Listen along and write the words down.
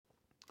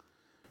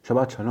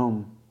Shabbat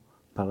Shalom,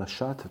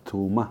 Parashat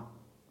Trumah.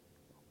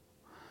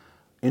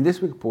 In this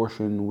week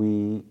portion,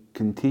 we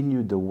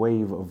continue the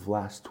wave of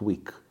last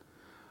week.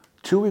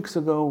 2 weeks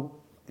ago,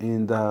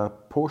 in the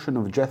portion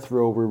of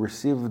Jethro, we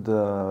received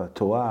the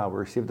Torah, we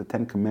received the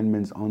 10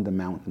 Commandments on the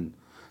mountain.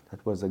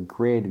 That was a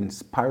great,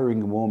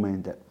 inspiring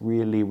moment that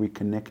really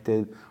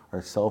reconnected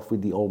ourselves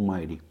with the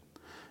Almighty.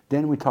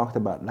 Then we talked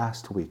about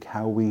last week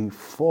how we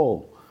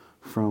fall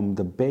from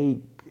the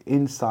big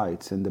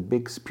insights and the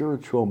big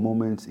spiritual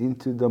moments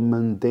into the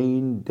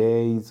mundane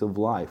days of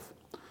life,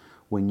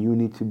 when you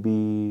need to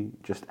be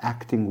just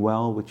acting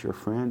well with your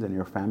friends and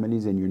your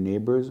families and your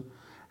neighbors.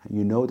 And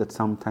you know that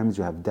sometimes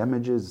you have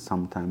damages,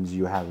 sometimes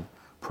you have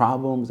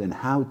problems, and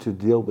how to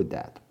deal with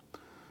that.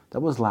 That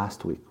was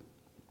last week.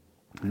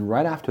 And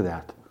right after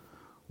that,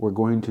 we're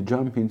going to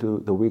jump into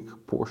the week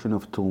portion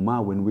of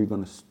Trumah, when we're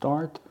going to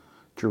start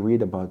to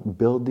read about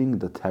building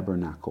the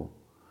tabernacle.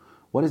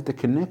 What is the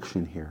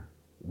connection here?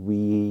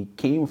 We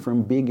came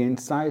from big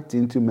insights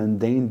into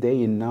mundane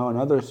day, and now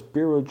another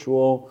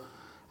spiritual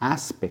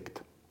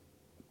aspect.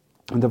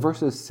 And the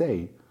verses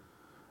say,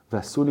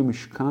 "V'asu li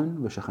mishkan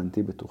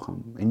v'shachanti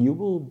betucham," and you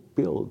will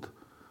build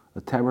a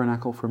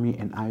tabernacle for me,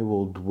 and I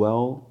will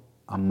dwell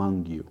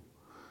among you.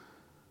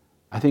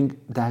 I think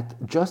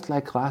that just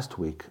like last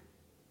week,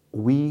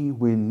 we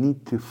will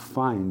need to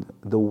find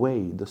the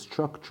way, the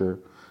structure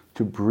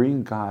to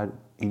bring God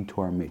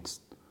into our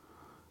midst.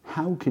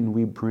 How can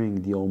we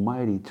bring the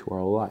Almighty to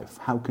our life?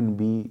 How can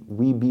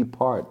we be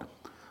part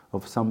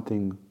of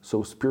something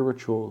so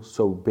spiritual,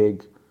 so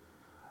big?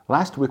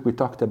 Last week we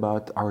talked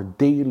about our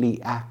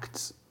daily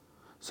acts.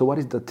 So what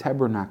is the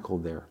tabernacle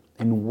there?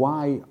 And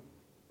why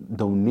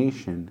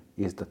donation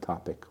is the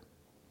topic?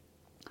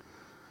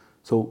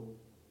 So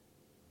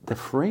the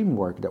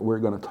framework that we're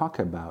going to talk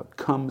about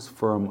comes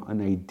from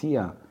an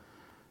idea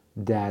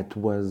that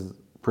was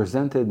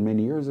presented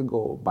many years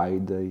ago by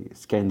the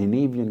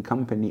Scandinavian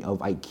company of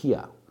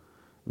IKEA.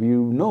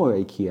 You know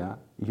IKEA,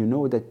 you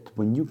know that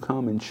when you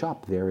come and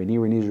shop there, and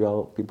here in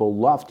Israel, people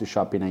love to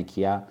shop in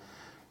IKEA,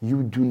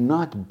 you do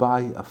not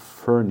buy a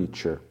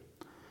furniture.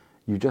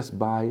 You just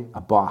buy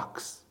a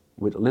box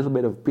with a little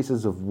bit of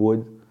pieces of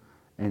wood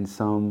and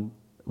some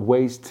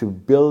ways to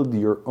build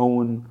your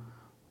own,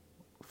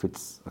 if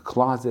it's a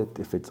closet,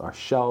 if it's our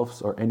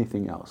shelves or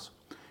anything else.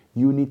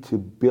 You need to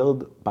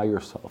build by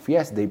yourself.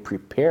 Yes, they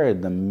prepare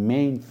the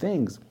main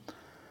things,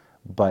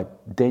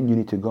 but then you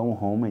need to go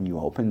home and you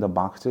open the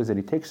boxes, and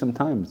it takes some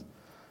time.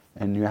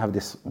 And you have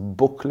this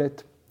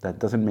booklet that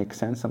doesn't make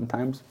sense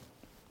sometimes,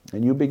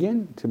 and you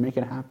begin to make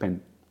it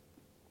happen.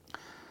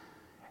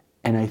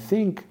 And I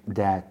think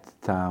that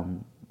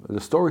the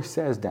story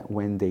says that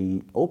when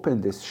they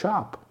opened this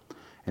shop,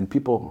 and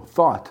people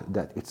thought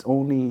that it's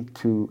only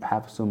to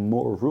have some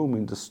more room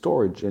in the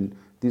storage, and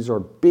these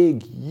are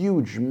big,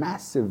 huge,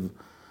 massive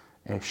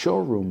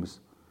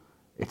showrooms.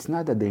 It's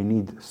not that they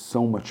need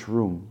so much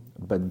room,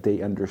 but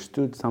they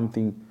understood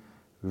something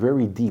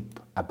very deep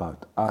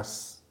about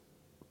us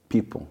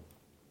people.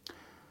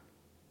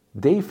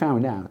 They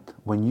found out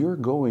when you're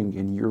going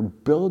and you're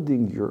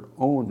building your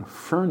own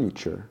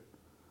furniture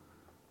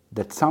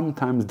that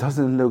sometimes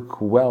doesn't look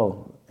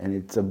well, and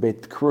it's a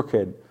bit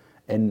crooked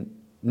and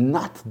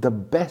not the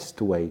best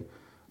way,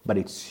 but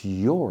it's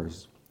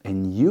yours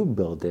and you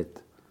build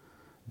it,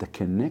 the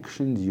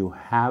connections you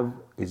have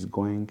is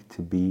going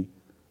to be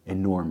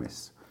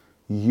enormous.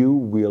 You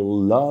will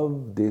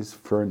love this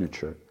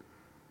furniture.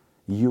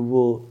 You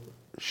will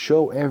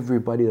show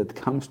everybody that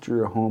comes to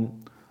your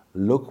home,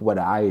 look what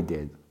I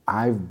did.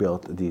 I've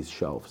built these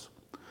shelves.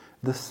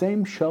 The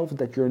same shelves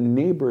that your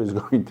neighbor is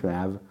going to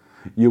have,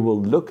 you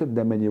will look at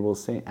them and you will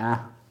say,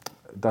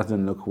 it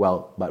doesn't look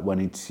well. But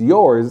when it's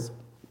yours,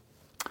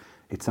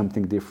 it's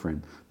something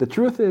different. The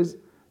truth is,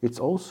 it's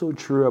also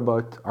true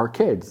about our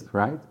kids,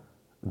 right?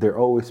 They're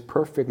always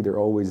perfect, they're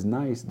always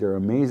nice, they're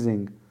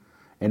amazing.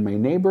 And my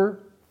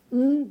neighbor,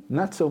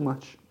 not so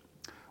much.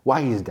 Why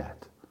is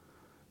that?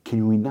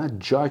 Can we not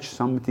judge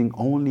something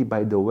only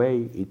by the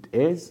way it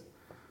is?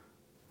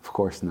 Of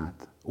course not.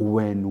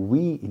 When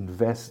we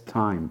invest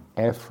time,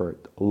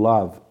 effort,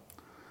 love,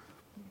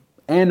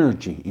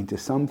 energy into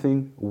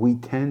something, we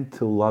tend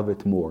to love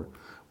it more.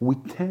 We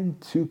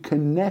tend to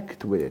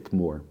connect with it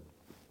more.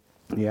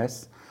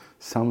 Yes,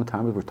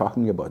 sometimes we're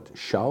talking about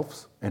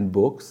shelves and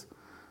books,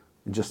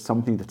 just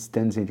something that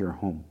stands in your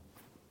home.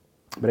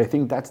 But I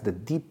think that's the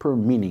deeper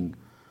meaning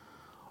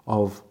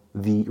of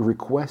the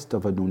request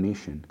of a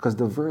donation. Because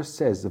the verse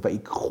says,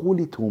 "Va'ikhu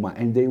li truma,"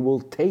 and they will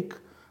take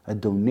a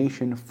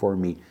donation for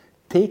me.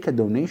 Take a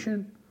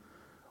donation?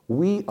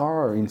 We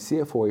are in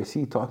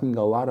CFOIC talking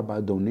a lot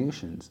about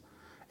donations.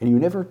 And you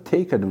never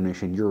take a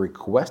donation, you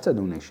request a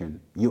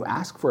donation, you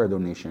ask for a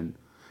donation.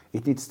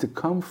 It needs to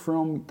come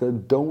from the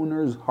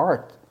donor's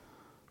heart,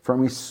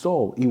 from his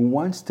soul. He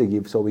wants to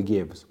give, so he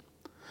gives.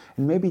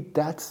 And maybe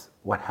that's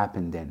what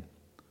happened then.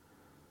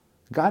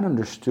 God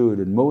understood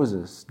in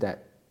Moses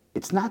that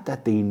it's not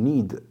that they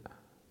need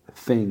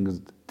things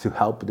to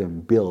help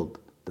them build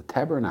the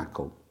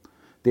tabernacle.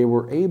 They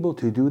were able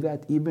to do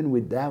that even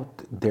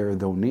without their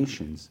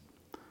donations.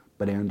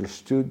 but I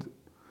understood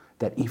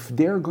that if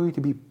they're going to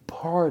be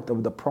part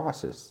of the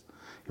process,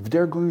 if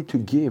they're going to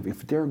give,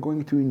 if they're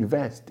going to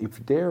invest,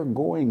 if they're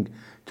going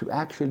to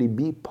actually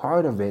be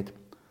part of it,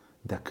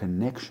 the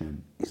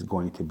connection is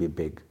going to be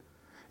big.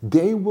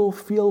 They will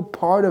feel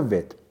part of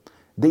it.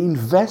 They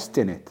invest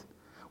in it.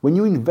 When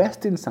you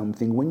invest in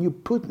something, when you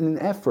put in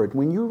effort,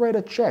 when you write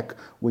a check,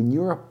 when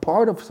you're a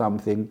part of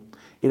something,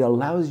 it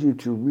allows you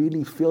to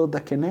really feel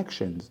the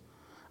connections.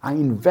 I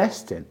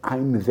invested.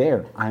 I'm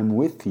there. I'm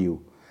with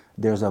you.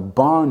 There's a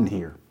bond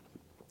here.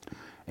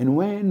 And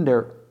when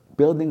they're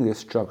building this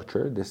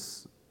structure,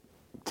 this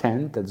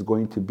tent that's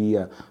going to be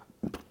a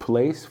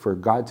place for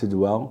God to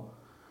dwell,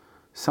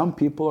 some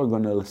people are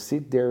going to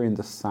sit there in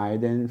the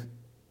side and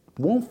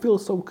won't feel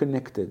so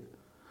connected.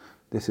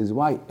 This is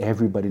why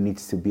everybody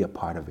needs to be a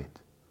part of it.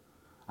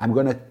 I'm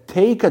going to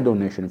take a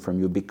donation from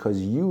you because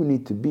you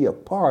need to be a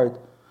part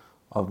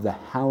of the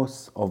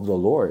house of the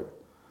Lord.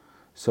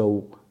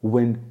 So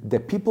when the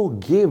people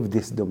give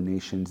these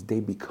donations, they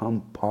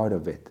become part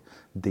of it.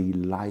 They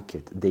like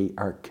it. They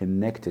are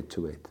connected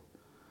to it.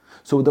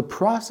 So the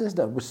process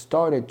that was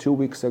started 2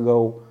 weeks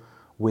ago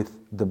with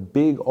the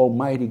big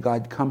Almighty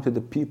God come to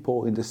the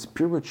people in the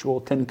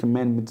spiritual 10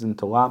 Commandments and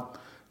Torah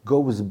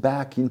goes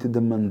back into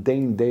the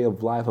mundane day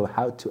of life of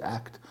how to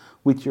act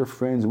with your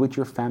friends, with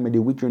your family,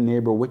 with your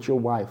neighbor, with your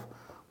wife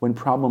when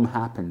problem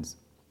happens.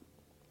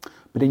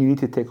 But then you need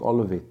to take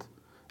all of it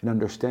and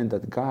understand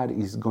that God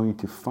is going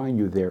to find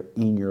you there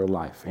in your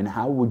life. And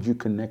how would you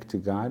connect to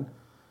God?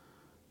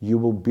 You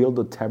will build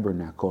a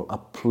tabernacle, a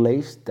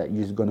place that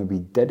is going to be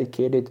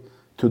dedicated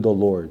to the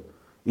Lord.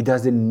 He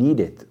doesn't need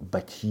it,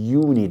 but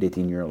you need it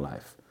in your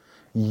life.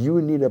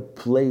 You need a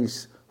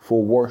place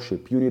for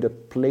worship. You need a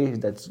place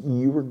that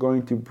you are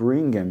going to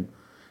bring Him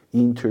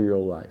into your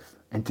life.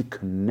 And to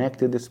connect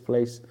to this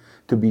place,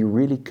 to be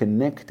really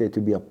connected,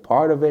 to be a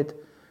part of it,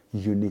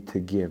 you need to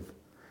give.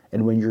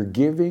 And when you're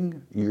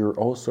giving, you're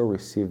also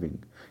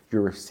receiving.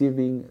 You're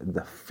receiving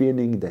the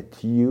feeling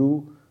that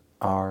you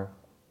are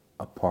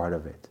a part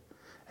of it.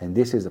 And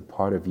this is a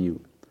part of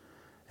you.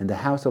 And the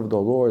house of the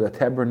Lord, the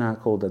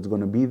tabernacle that's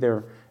going to be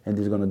there and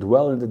is going to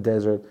dwell in the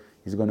desert,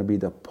 is going to be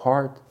the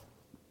part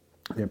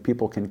that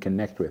people can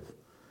connect with,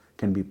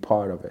 can be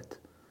part of it.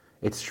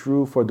 It's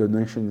true for the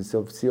nations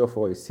of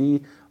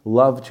CFOIC,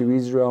 love to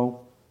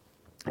Israel,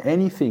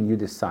 anything you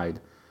decide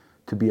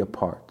to be a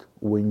part.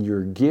 When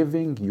you're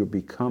giving, you're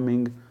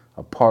becoming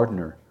a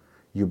partner.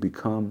 You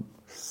become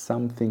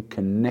something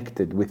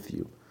connected with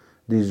you.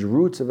 These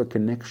roots of a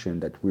connection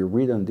that we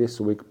read on this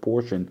week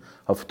portion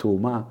of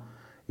Trumah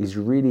is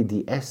really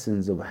the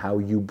essence of how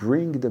you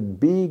bring the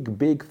big,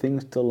 big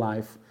things to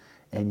life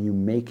and you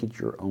make it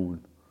your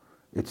own.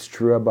 It's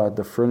true about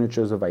the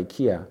furnitures of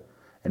IKEA,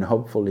 and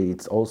hopefully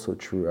it's also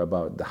true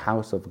about the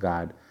house of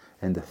God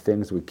and the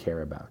things we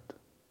care about.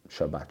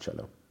 Shabbat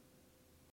Shalom.